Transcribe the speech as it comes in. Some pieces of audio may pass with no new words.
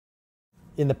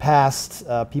In the past,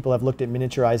 people have looked at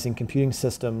miniaturizing computing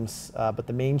systems, but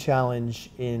the main challenge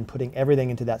in putting everything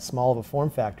into that small of a form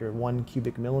factor, 1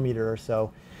 cubic millimeter or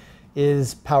so,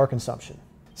 is power consumption.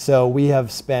 So we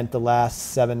have spent the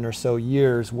last 7 or so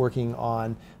years working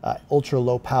on ultra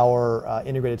low power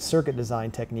integrated circuit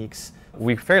design techniques.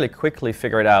 We fairly quickly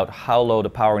figured out how low the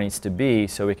power needs to be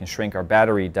so we can shrink our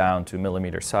battery down to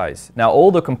millimeter size. Now all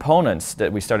the components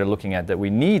that we started looking at that we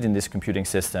need in this computing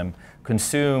system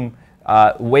consume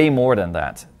way more than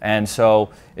that. And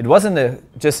so it wasn't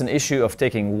just an issue of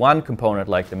taking one component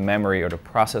like the memory or the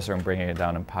processor and bringing it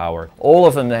down in power. All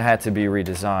of them had to be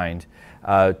redesigned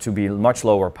to be much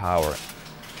lower power.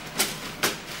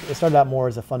 It started out more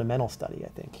as a fundamental study, I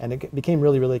think, and it became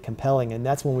really, really compelling, and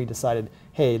that's when we decided,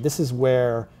 hey, this is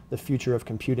where the future of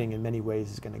computing in many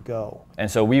ways is going to go. And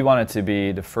so we wanted to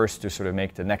be the first to sort of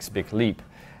make the next big leap.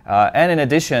 And in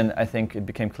addition, I think it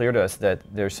became clear to us that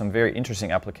there's some very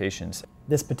interesting applications.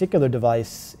 This particular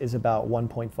device is about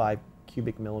 1.5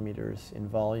 cubic millimeters in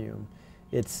volume.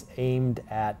 It's aimed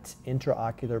at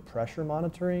intraocular pressure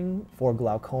monitoring for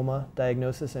glaucoma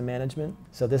diagnosis and management.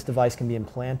 So this device can be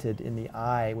implanted in the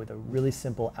eye with a really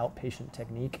simple outpatient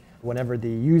technique. Whenever the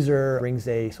user brings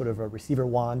a sort of a receiver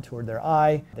wand toward their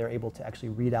eye, they're able to actually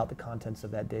read out the contents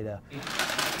of that data.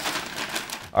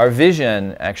 Our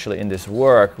vision actually in this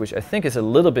work, which I think is a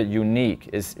little bit unique,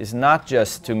 is not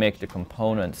just to make the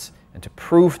components and to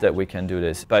prove that we can do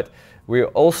this, but we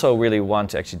also really want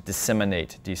to actually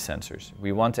disseminate these sensors.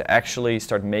 We want to actually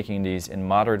start making these in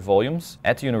moderate volumes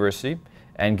at the university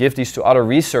and give these to other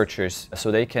researchers so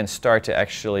they can start to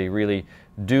actually really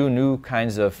do new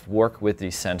kinds of work with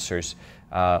these sensors,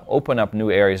 open up new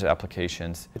areas of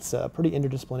applications. It's a pretty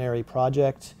interdisciplinary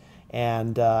project,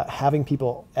 and having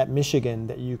people at Michigan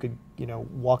that you could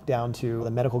walk down to the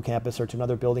medical campus or to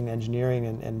another building engineering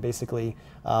and basically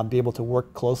be able to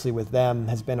work closely with them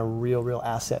has been a real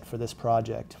asset for this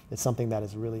project. It's something that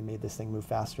has really made this thing move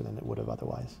faster than it would have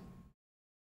otherwise.